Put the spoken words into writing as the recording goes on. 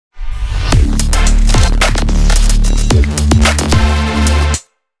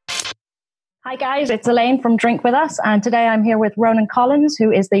Hi guys, it's Elaine from Drink With Us, and today I'm here with Ronan Collins,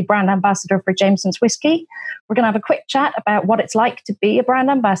 who is the brand ambassador for Jameson's Whiskey. We're going to have a quick chat about what it's like to be a brand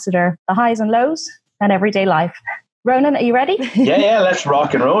ambassador, the highs and lows, and everyday life. Ronan, are you ready? Yeah, let's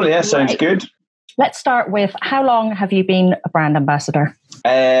rock and roll. Yeah, sounds good. Let's start with, how long have you been a brand ambassador?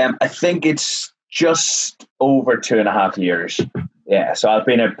 I think it's just over 2.5 years. Yeah, so I've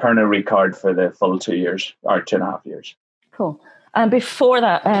been at Pernod Ricard for the full 2 years, or 2.5 years. Cool. And before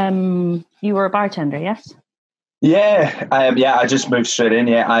that, you were a bartender, yes? Yeah, I just moved straight in.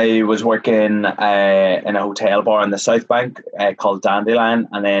 Yeah, I was working in a hotel bar in the South Bank called Dandelion,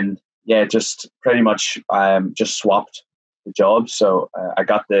 and then just pretty much just swapped the job. So I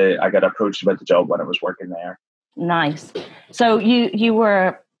got approached about the job when I was working there. Nice. So you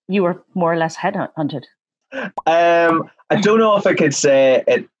were more or less headhunted. I don't know if I could say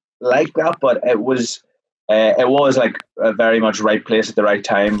it like that, but it was like a very much right place at the right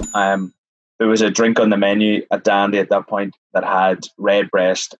time. There was a drink on the menu at Dandy at that point that had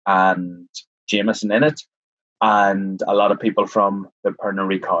Redbreast and Jameson in it, and a lot of people from the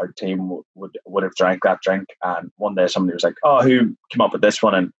Pernod Ricard team would have drank that drink. And one day somebody was like, "Oh, who came up with this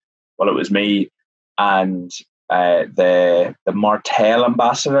one?" And well, it was me. And the Martell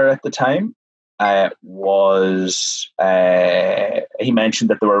ambassador at the time he mentioned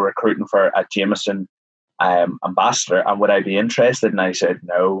that they were recruiting for a Jameson ambassador, and would I be interested? And I said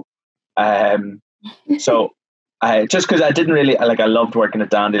no. So just because I didn't really I loved working at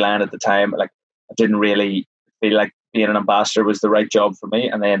Dandelion at the time. Like, I didn't really feel like being an ambassador was the right job for me.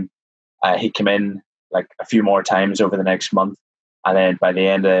 And then he came in like a few more times over the next month, and then by the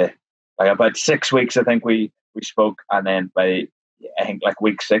end of about 6 weeks, I think we spoke, and then by I think like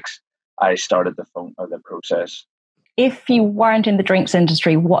week 6, I started the process. If you weren't in the drinks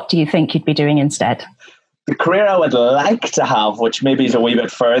industry, what do you think you'd be doing instead? The career I would like to have, which maybe is a wee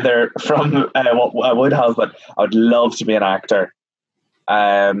bit further from what I would have, but I would love to be an actor.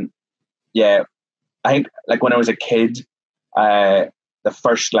 I think like when I was a kid, the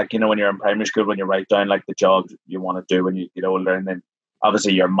first, like, when you're in primary school, when you write down like the job you want to do when you get older, and then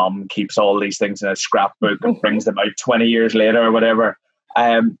obviously your mum keeps all these things in a scrapbook and brings them out 20 years later or whatever.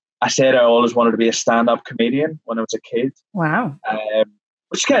 I said I always wanted to be a stand-up comedian when I was a kid. Wow.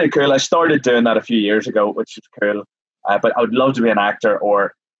 Which is kind of cool. I started doing that a few years ago, which is cool. But I would love to be an actor,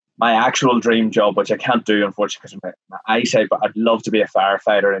 or my actual dream job, which I can't do, unfortunately, because of my eyesight, but I'd love to be a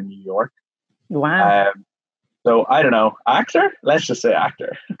firefighter in New York. Wow. So I don't know. Actor? Let's just say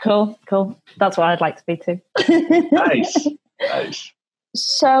actor. Cool. That's what I'd like to be too. Nice.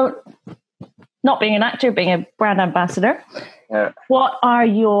 So, not being an actor, being a brand ambassador, what are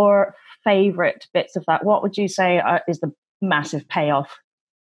your favourite bits of that? What would you say is the massive payoff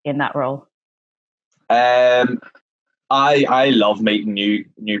in that role? I love meeting new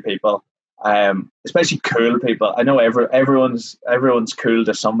people, especially cool people. I know everyone's cool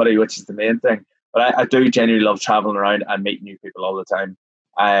to somebody, which is the main thing. But I do genuinely love traveling around and meeting new people all the time.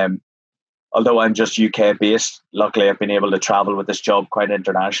 Although I'm just UK based, luckily I've been able to travel with this job quite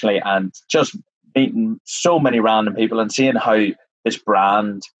internationally, and just meeting so many random people and seeing how this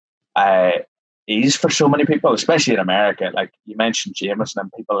brand is for so many people, especially in America. Like you mentioned Jameson,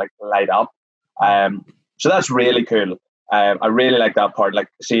 and people like light up. So that's really cool. I really like that part, like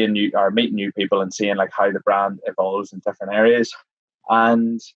seeing meeting new people and seeing like how the brand evolves in different areas.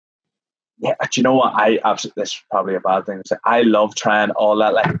 And yeah, but you know what? This is probably a bad thing to say. I love trying all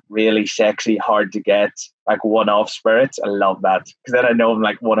that like really sexy, hard to get, like one-off spirits. I love that, because then I know I'm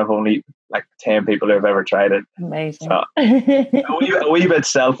like one of only like 10 people who have ever tried it. Amazing. So, a wee bit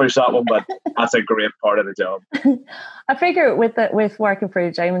selfish that one, but that's a great part of the job. I figure with working for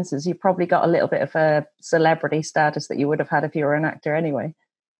Jameson's, you probably got a little bit of a celebrity status that you would have had if you were an actor anyway.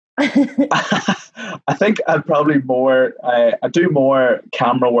 I think I'd probably I do more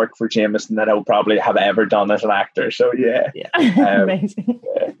camera work for Jameson than I would probably have ever done as an actor. So yeah. Amazing.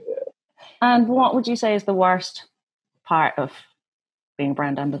 Yeah. And what would you say is the worst part of being a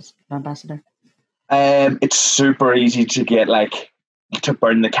brand ambassador? It's super easy to get to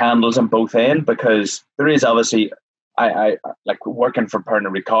burn the candles on both ends, because there is obviously I like working for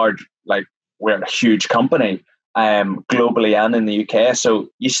Pernod Ricard. Like, we're a huge company, globally and in the UK, so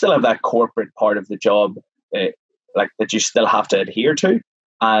you still have that corporate part of the job that you still have to adhere to,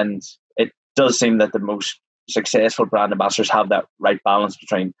 and it does seem that the most successful brand ambassadors have that right balance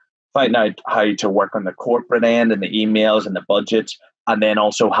between finding out how to work on the corporate end and the emails and the budgets, and then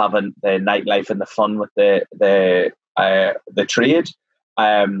also having the nightlife and the fun with the trade.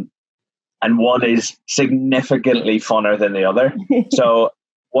 And one is significantly funner than the other. So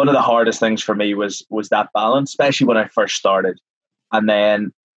one of the hardest things for me was that balance, especially when I first started. And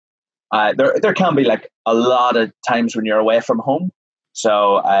then There can be like a lot of times when you're away from home,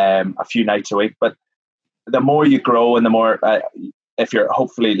 so a few nights a week. But the more you grow and the more, if you're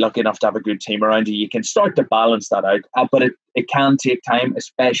hopefully lucky enough to have a good team around you, you can start to balance that out. But it can take time,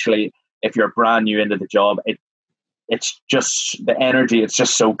 especially if you're brand new into the job. It's just the energy. It's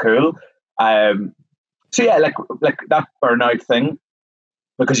just so cool. So yeah, like that burnout thing,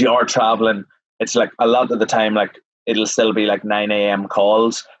 because you are traveling. It's like a lot of the time, like it'll still be like 9 a.m.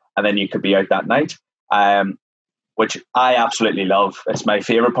 calls, and then you could be out that night, which I absolutely love. It's my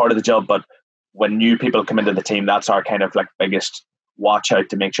favorite part of the job. But when new people come into the team, that's our kind of like biggest watch out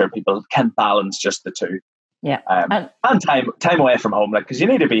to make sure people can balance just the two. Yeah, and time away from home, like, because you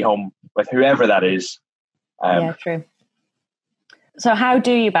need to be home with whoever that is. Yeah, true. So how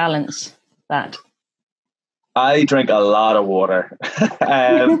do you balance that? I drink a lot of water.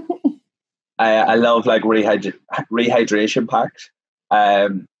 I love like rehydration packs.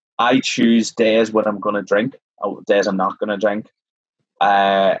 I choose days when I'm going to drink, days I'm not going to drink.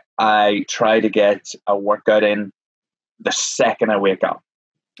 I try to get a workout in the second I wake up.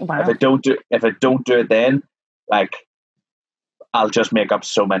 Wow. If I don't do it then, like, I'll just make up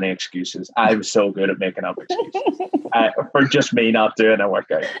so many excuses. I'm so good at making up excuses for just me not doing a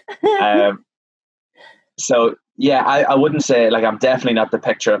workout. So yeah, I wouldn't say, like, I'm definitely not the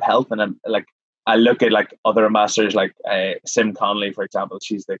picture of health. And I'm like, I look at like other ambassadors, like Sim Connolly, for example.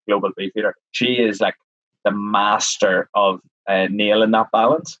 She's the global beef eater. She is like the master of nailing that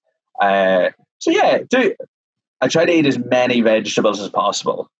balance. So yeah, I try to eat as many vegetables as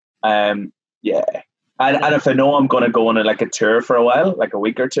possible. Yeah. And if I know I'm going to go on a tour for a while, like a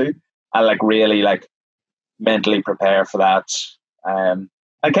week or two, I like really like mentally prepare for that.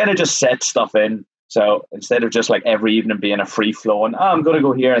 I kind of just set stuff in. So instead of just like every evening being a free flowing, I'm going to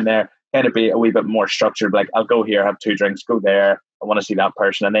go here and there, kind of be a wee bit more structured. Like, I'll go here, have 2 drinks, go there. I want to see that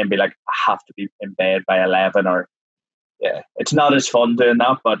person, and then be like, I have to be in bed by 11. Or yeah, it's not as fun doing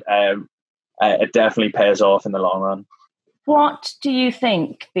that, but it definitely pays off in the long run. What do you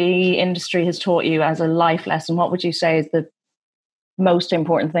think the industry has taught you as a life lesson? What would you say is the most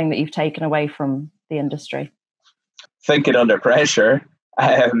important thing that you've taken away from the industry? Thinking under pressure,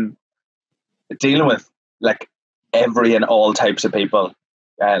 dealing with like every and all types of people,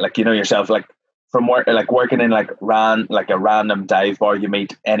 like, you know yourself, like from work, like working in like a random dive bar, you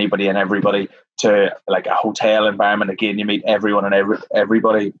meet anybody and everybody, to like a hotel environment. Again, you meet everyone and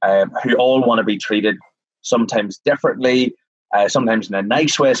everybody who all want to be treated sometimes differently, sometimes in a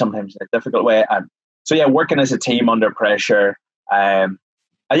nice way, sometimes in a difficult way. And so yeah, working as a team under pressure,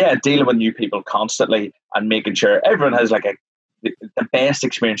 dealing with new people constantly, and making sure everyone has like the best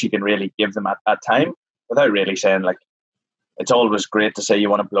experience you can really give them at that time, without really saying like, it's always great to say you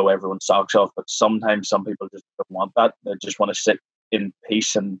want to blow everyone's socks off, but sometimes some people just don't want that. They just want to sit in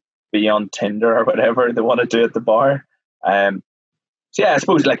peace and be on Tinder or whatever they want to do at the bar. So yeah, I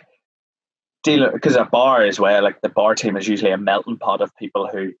suppose like dealing, because a bar as well, like the bar team is usually a melting pot of people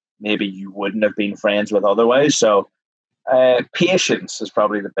who maybe you wouldn't have been friends with otherwise. So patience is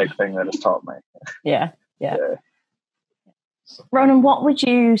probably the big thing that has taught me. Yeah. Ronan, what would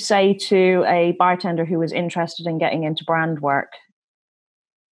you say to a bartender who was interested in getting into brand work?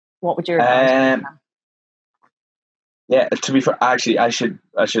 What would your advice be? Yeah, to be fair, actually, I should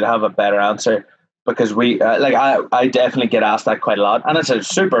have a better answer, because we I definitely get asked that quite a lot, and it's a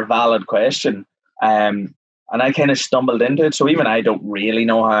super valid question. And I kind of stumbled into it, so even I don't really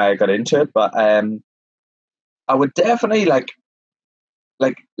know how I got into it. But I would definitely like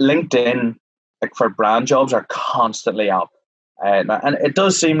LinkedIn, like for brand jobs, are constantly up. And it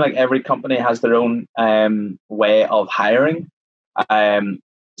does seem like every company has their own way of hiring.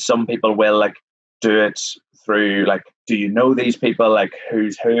 Some people will like do it through like, do you know these people? Like,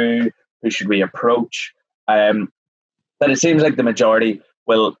 who's who should we approach? But it seems like the majority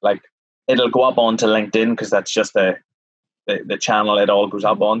will like, it'll go up onto LinkedIn, because that's just the channel it all goes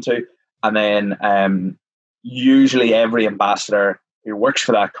up onto. And then usually every ambassador who works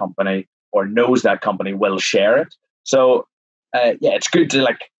for that company or knows that company will share it. So it's good to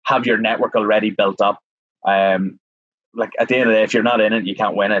like have your network already built up. Like at the end of the day, if you're not in it, you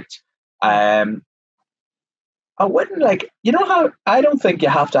can't win it. I wouldn't like, you know how I don't think you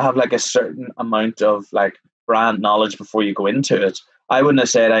have to have like a certain amount of like brand knowledge before you go into it. I wouldn't have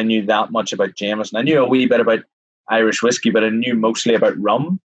said I knew that much about Jameson. I knew a wee bit about Irish whiskey, but I knew mostly about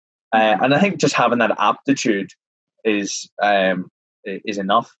rum. And I think just having that aptitude is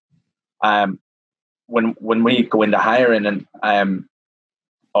enough. When we go into hiring, and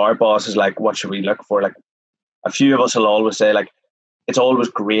our boss is like, what should we look for? Like, a few of us will always say like, it's always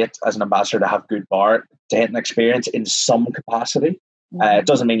great as an ambassador to have good bartending experience in some capacity. It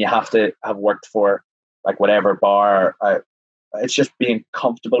doesn't mean you have to have worked for like whatever bar. It's just being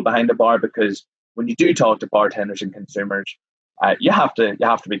comfortable behind the bar, because when you do talk to bartenders and consumers, you have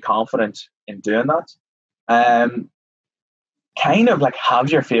to be confident in doing that. Kind of like have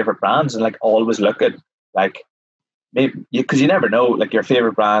your favorite brands and like always look at like, maybe, because you never know, like your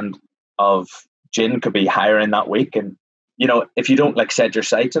favorite brand of gin could be higher in that week, and you know, if you don't like set your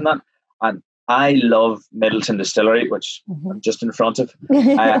sights on that. And I love Middleton Distillery, which I'm just in front of.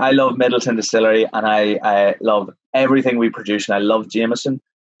 I love Middleton Distillery, and I love everything we produce, and I love Jameson.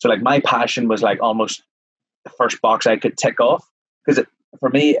 So like my passion was like almost the first box I could tick off, because for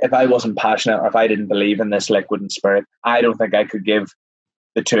me, if I wasn't passionate or if I didn't believe in this liquid and spirit, I don't think I could give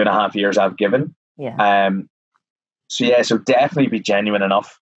the 2.5 years I've given. Yeah. So definitely be genuine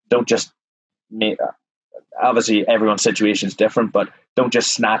enough. Don't just make. Obviously, everyone's situation is different, but don't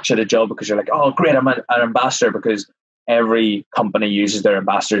just snatch at a job because you're like, oh, great, I'm an ambassador, because every company uses their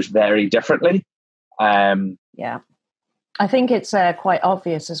ambassadors very differently. Yeah. I think it's quite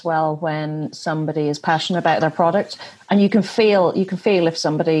obvious as well when somebody is passionate about their product, and you can feel if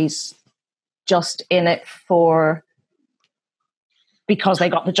somebody's just in it because they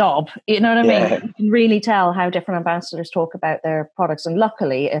got the job. You know what I mean? You can really tell how different ambassadors talk about their products. And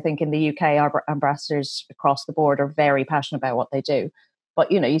luckily, I think in the UK, our ambassadors across the board are very passionate about what they do.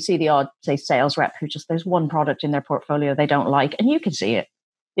 But, you know, you see the odd, say, sales rep who just, there's one product in their portfolio they don't like, and you can see it.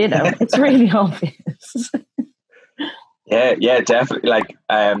 You know, it's really obvious. Yeah, definitely. Like,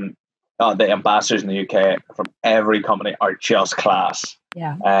 the ambassadors in the UK from every company are just class.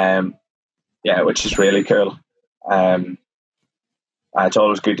 Yeah. Which is really cool. It's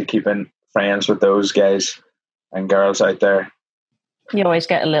always good to keep in friends with those guys and girls out there. You always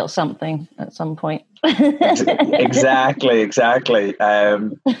get a little something at some point. Exactly. It's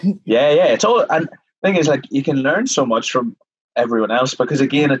all, and the thing is, like, you can learn so much from everyone else, because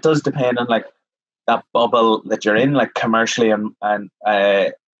again, it does depend on like that bubble that you're in, like commercially and like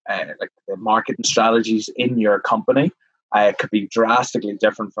the marketing strategies in your company. It could be drastically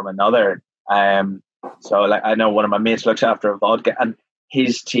different from another. So like, I know one of my mates looks after a vodka, and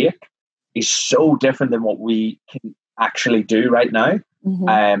his take is so different than what we can actually do right now.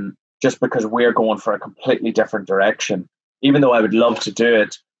 Just because we're going for a completely different direction. Even though I would love to do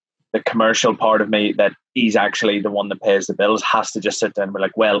it, the commercial part of me that he's actually the one that pays the bills has to just sit down and be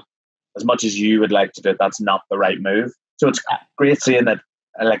like, well, as much as you would like to do it, that's not the right move. So it's great seeing that,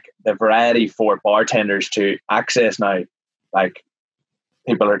 like, the variety for bartenders to access now. Like,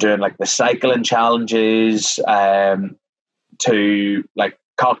 people are doing like the cycling challenges, to like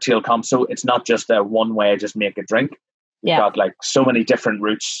cocktail comps. So it's not just a one way, just make a drink. You've got like so many different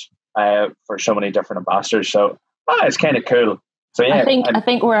routes for so many different ambassadors. So it's kind of cool. So yeah, I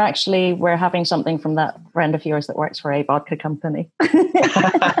think we're having something from that friend of yours that works for a vodka company.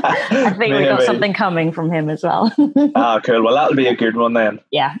 I think we got something coming from him as well. Cool. Well, that'll be a good one then.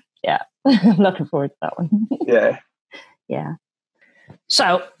 Yeah. I'm looking forward to that one. Yeah.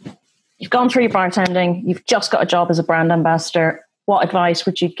 So you've gone through your bartending. You've just got a job as a brand ambassador. What advice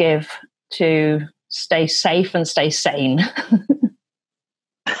would you give to stay safe and stay sane?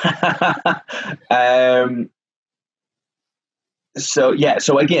 So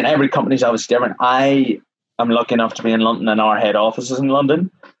again, every company is obviously different. I am lucky enough to be in London, and our head office is in London.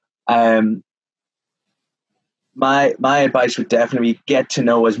 My advice would definitely be get to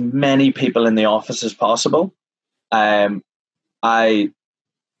know as many people in the office as possible. I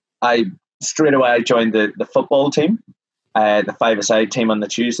straight away I joined the football team, the five-a-side team on the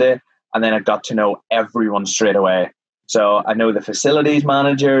Tuesday, and then I got to know everyone straight away. So I know the facilities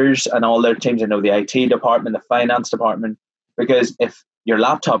managers and all their teams. I know the IT department, the finance department, because if your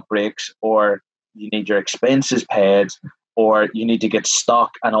laptop breaks, or you need your expenses paid, or you need to get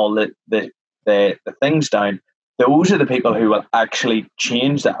stock and all the things down, those are the people who will actually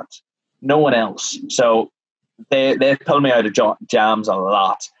change that. No one else. So they pull me out of jams a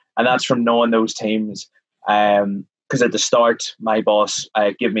lot, and that's from knowing those teams. Because at the start, my boss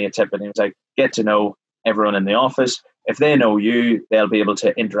gave me a tip, and he was like, get to know everyone in the office. If they know you, they'll be able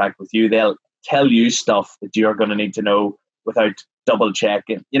to interact with you. They'll tell you stuff that you're going to need to know without double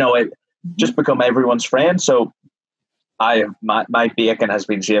checking. You know, just become everyone's friend. So my bacon has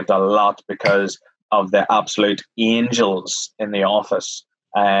been saved a lot because of the absolute angels in the office.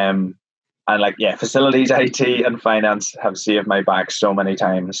 And like, facilities, IT and finance have saved my back so many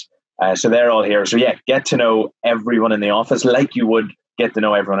times. So they're all here. So get to know everyone in the office like you would get to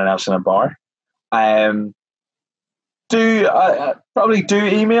know everyone else in a bar. Probably do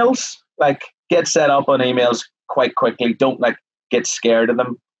emails, like get set up on emails quite quickly. Don't like get scared of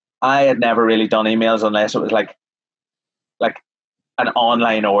them. I had never really done emails unless it was like an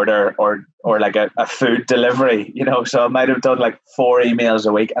online order or like a food delivery, so I might have done like 4 emails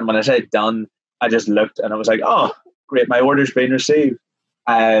a week. And when I said done, I just looked and I was like, oh, great, my order's been received.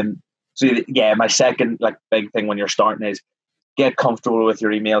 So yeah, my second like big thing when you're starting is get comfortable with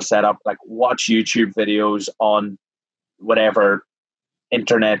your email setup. Like watch YouTube videos on whatever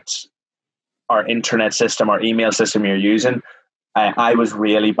internet system or email system you're using. I was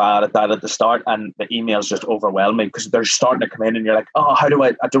really bad at that at the start, and the emails just overwhelm me because they're starting to come in and you're like, oh, I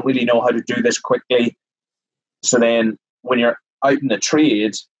don't really know how to do this quickly. So then when you're out in the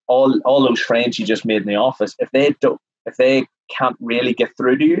trades, all those friends you just made in the office, if they can't really get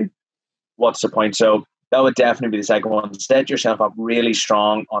through to you, what's the point? So that would definitely be the second one. Set yourself up really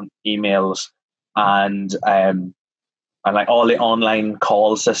strong on emails and like all the online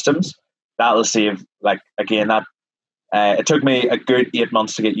call systems. That'll save, like, again, that it took me a good 8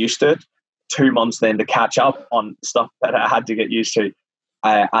 months to get used to it, 2 months then to catch up on stuff that I had to get used to.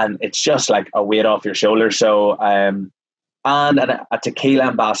 And it's just like a weight off your shoulders. So, and a tequila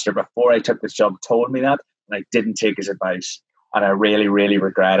ambassador before I took this job told me that, and I didn't take his advice. And I really, really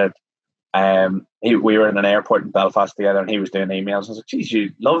regret it. We were in an airport in Belfast together and he was doing emails. I was like, geez,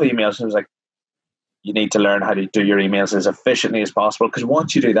 you love emails. And I was like, you need to learn how to do your emails as efficiently as possible, because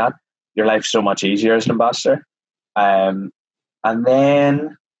once you do that, your life's so much easier as an ambassador. And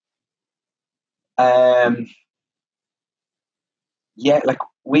then yeah, like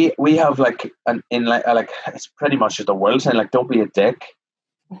we have like it's pretty much just a world saying, like, don't be a dick.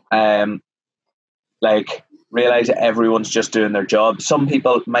 Like, realize that everyone's just doing their job. Some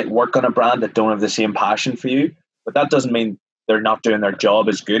people might work on a brand that don't have the same passion for you, but that doesn't mean they're not doing their job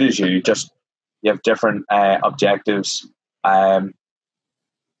as good as you. Just you have different objectives.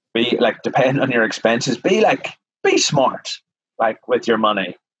 Be like, depend on your expenses. Be smart, like, with your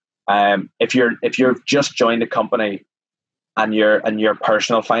money. If you've just joined a company and your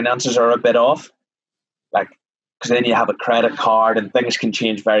personal finances are a bit off, like, because then you have a credit card and things can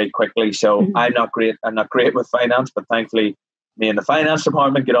change very quickly. So I'm not great with finance, but thankfully me and the finance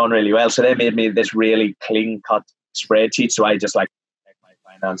department get on really well. So they made me this really clean cut spreadsheet. So I just like check my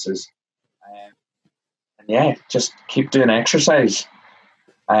finances. And yeah, just keep doing exercise.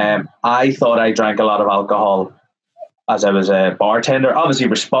 I thought I drank a lot of alcohol as I was a bartender, obviously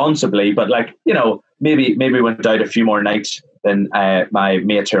responsibly, but like, maybe went out a few more nights than my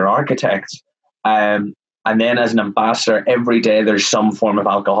mates who are architects. And then as an ambassador, every day there's some form of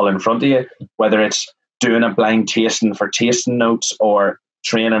alcohol in front of you, whether it's doing a blind tasting for tasting notes or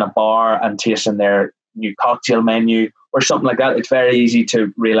training a bar and tasting their new cocktail menu or something like that. It's very easy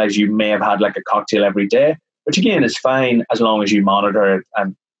to realize you may have had like a cocktail every day, which again is fine as long as you monitor it.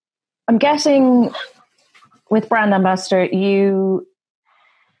 And I'm guessing with brand ambassador, you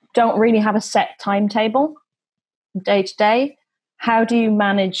don't really have a set timetable day to day. How do you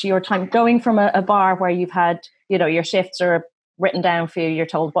manage your time going from a bar where you've had, your shifts are written down for you, you're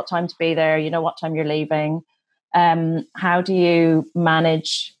told what time to be there, what time you're leaving. How do you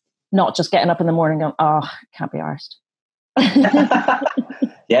manage not just getting up in the morning and going, oh, can't be arsed?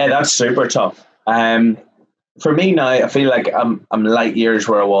 Yeah, that's super tough. For me now, I feel like I'm light years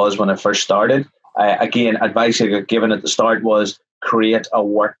where I was when I first started. Again, advice I got given at the start was create a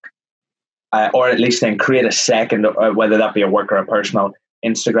work, or at least then create a second, whether that be a work or a personal,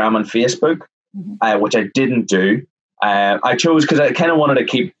 Instagram and Facebook, which I didn't do. I chose because I kind of wanted to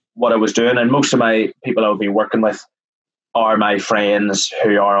keep what I was doing, and most of my people I would be working with are my friends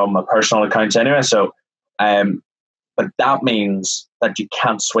who are on my personal accounts anyway. So, but that means that you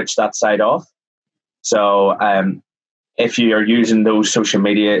can't switch that side off. So, if you are using those social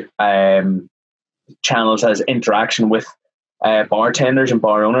media channels as interaction with bartenders and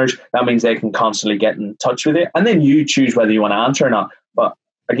bar owners, that means they can constantly get in touch with you, and then you choose whether you want to answer or not. But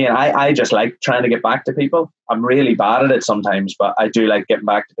again, I just like trying to get back to people. I'm really bad at it sometimes, but I do like getting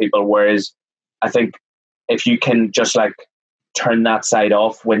back to people. Whereas I think if you can just like turn that side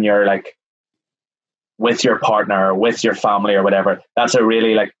off when you're like with your partner or with your family or whatever, that's a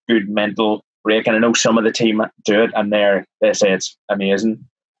really like good mental break. And I know some of the team do it and they say it's amazing.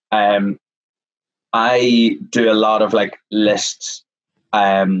 I do a lot of like lists.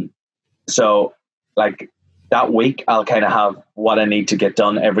 So like that week I'll kind of have what I need to get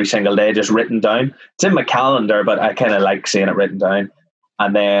done every single day just written down. It's in my calendar, but I kind of like seeing it written down.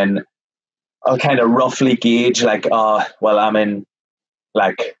 And then I'll kind of roughly gauge like, well, I'm in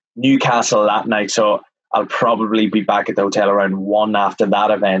like Newcastle that night, so I'll probably be back at the hotel around 1 after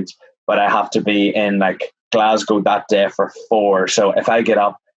that event, but I have to be in like Glasgow that day for 4. So if I get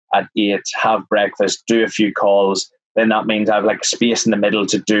up at 8, have breakfast, do a few calls, then that means I have like space in the middle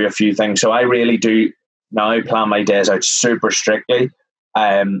to do a few things. So I really do now I plan my days out super strictly.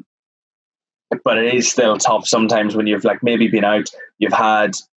 But it is still tough sometimes when you've like maybe been out, you've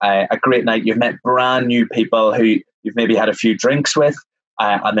had a great night, you've met brand new people who you've maybe had a few drinks with,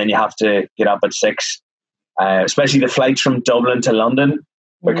 and then you have to get up at 6, especially the flights from Dublin to London,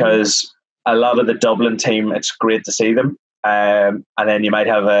 because a lot of the Dublin team, it's great to see them. And then you might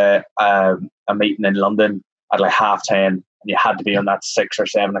have a meeting in London at like 10:30, and you had to be on that 6 or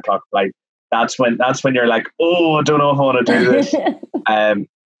 7 o'clock flight. That's when you're like, oh, I don't know if I want to do this.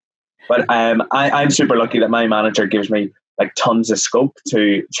 But I'm super lucky that my manager gives me like tons of scope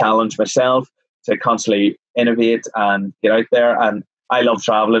to challenge myself, to constantly innovate and get out there. And I love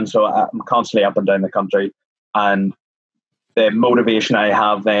traveling, so I'm constantly up and down the country. And the motivation I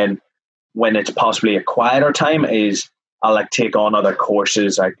have then, when it's possibly a quieter time, is I'll like take on other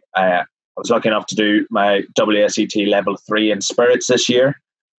courses. Like I was lucky enough to do my WSET level 3 in spirits this year,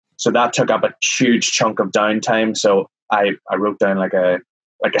 so that took up a huge chunk of downtime. So I wrote down like a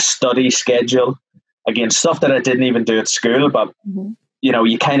study schedule, again, stuff that I didn't even do at school, but you know,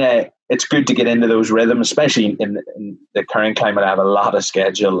 it's good to get into those rhythms, especially in the current climate. I have a lot of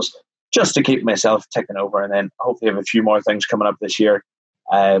schedules just to keep myself ticking over, and then hopefully have a few more things coming up this year.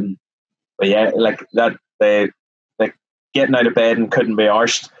 But yeah, like that, the getting out of bed and couldn't be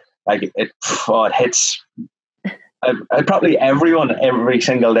arsed, like it hits probably everyone every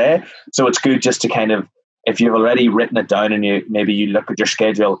single day. So it's good just to kind of, if you've already written it down and you look at your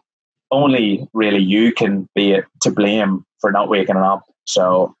schedule, only really you can be to blame for not waking up.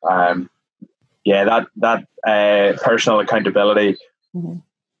 So that personal accountability.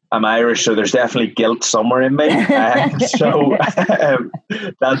 I'm Irish, so there's definitely guilt somewhere in me. So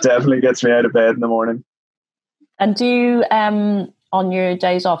that definitely gets me out of bed in the morning. And do you, on your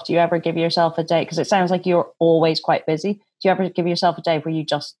days off, do you ever give yourself a day? Because it sounds like you're always quite busy. Do you ever give yourself a day where you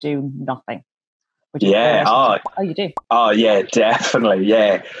just do nothing? Yeah. You do? Oh, yeah, definitely.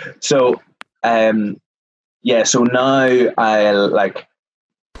 Yeah. So, so now I'll like,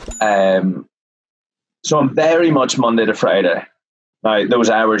 so I'm very much Monday to Friday. Now, those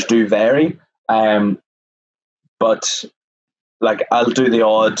hours do vary, but like I'll do the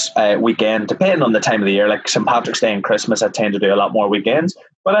odd weekend, depending on the time of the year. Like St. Patrick's Day and Christmas, I tend to do a lot more weekends,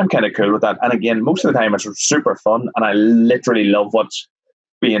 but I'm kind of cool with that. And again, most of the time it's super fun, and I literally love what's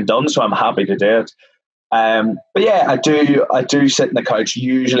being done, so I'm happy to do it. But yeah, I do sit in the couch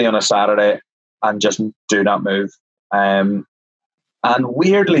usually on a Saturday and just do not move. And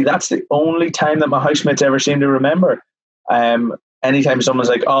weirdly, that's the only time that my housemates ever seem to remember. Anytime someone's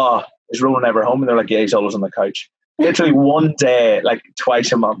like, "Oh, is Ronan ever home?" and they're like, "Yeah, he's always on the couch." Literally one day, like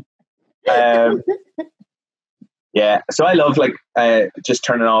twice a month. Yeah, so I love like just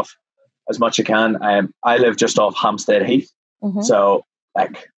turning off as much as I can. I live just off Hampstead Heath, so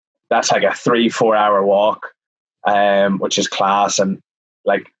like that's like a 3-4 hour walk, which is class. And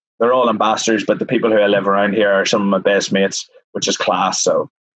like they're all ambassadors, but the people who I live around here are some of my best mates, which is class. So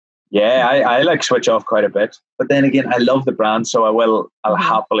yeah, I like switch off quite a bit. But then again, I love the brand, so I'll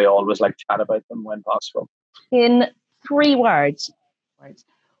happily always like chat about them when possible. In 3 words,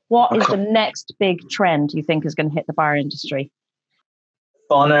 what is the next big trend you think is going to hit the bar industry?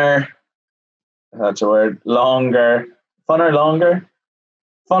 Funner. That's a word. Longer. Funner, longer,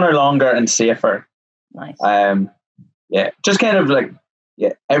 and safer. Nice. Yeah, just kind of like,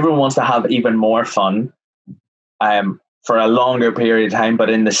 yeah, everyone wants to have even more fun for a longer period of time, but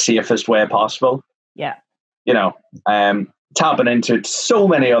in the safest way possible. Yeah. You know, tapping into so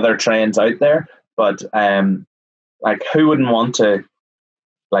many other trends out there, but like who wouldn't want to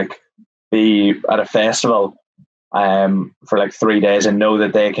like be at a festival for like 3 days and know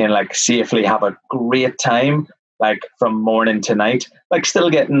that they can like safely have a great time, like from morning to night, like still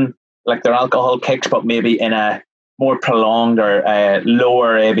getting like their alcohol kicks, but maybe in a more prolonged or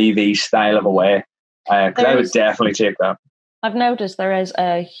lower ABV style of a way. Because I would definitely take that. I've noticed there is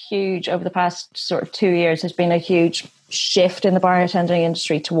a huge, over the past sort of 2 years, there's been a huge shift in the bartending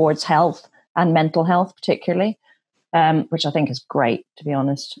industry towards health and mental health particularly, which I think is great, to be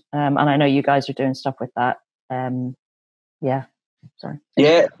honest. And I know you guys are doing stuff with that. Yeah, sorry.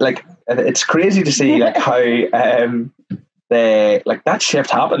 Yeah, like it's crazy to see like how that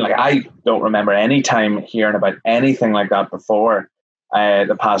shift happened. Like I don't remember any time hearing about anything like that before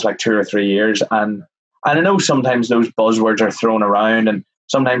the past like 2 or 3 years. And I know sometimes those buzzwords are thrown around, and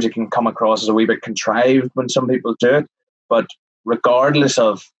sometimes it can come across as a wee bit contrived when some people do it. But regardless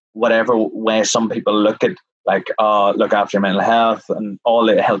of whatever way some people look at, like, look after your mental health and all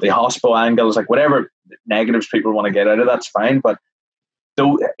the healthy hospital angles, like whatever negatives people want to get out of that's fine. But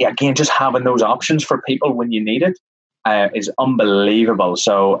though, again, just having those options for people when you need it is unbelievable.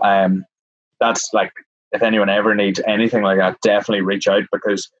 So that's like if anyone ever needs anything like that, definitely reach out,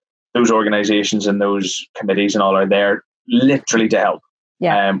 because those organisations and those committees and all are there literally to help.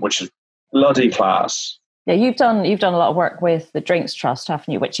 Yeah, which is bloody class. Yeah, you've done a lot of work with the Drinks Trust,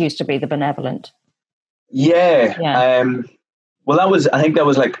 haven't you? Which used to be the Benevolent. Yeah. Yeah. Well, I think that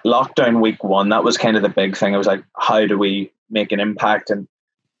was like lockdown week 1. That was kind of the big thing. I was like, how do we make an impact? And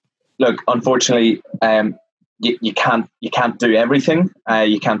look, unfortunately, you can't do everything.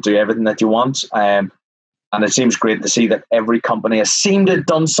 You can't do everything that you want. And it seems great to see that every company has seemed to have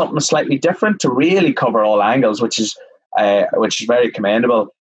done something slightly different to really cover all angles, which is very commendable.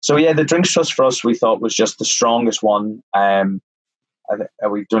 So yeah, the Drinks Trust for us, we thought, was just the strongest one.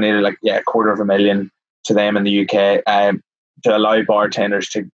 We donated $250,000 to them in the UK to allow bartenders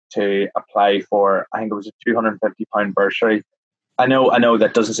to apply for, I think it was a £250 bursary. I know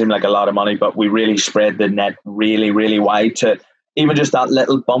that doesn't seem like a lot of money, but we really spread the net really, really wide to even just that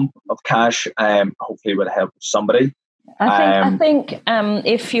little bump of cash. Hopefully would help somebody. I think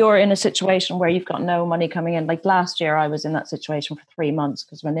if you're in a situation where you've got no money coming in, like last year, I was in that situation for 3 months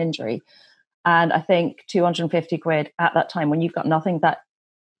because of an injury. And I think 250 quid at that time, when you've got nothing, that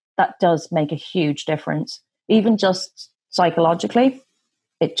does make a huge difference. Even just psychologically,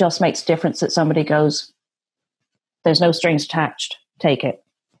 it just makes a difference that somebody goes, there's no strings attached, take it.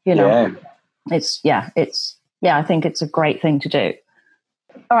 You know, I think it's a great thing to do.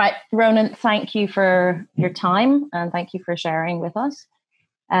 All right, Ronan, thank you for your time and thank you for sharing with us.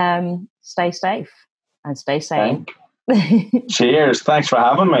 Stay safe and stay sane. Cheers. Thanks for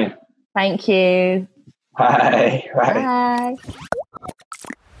having me. Thank you. Bye. Bye.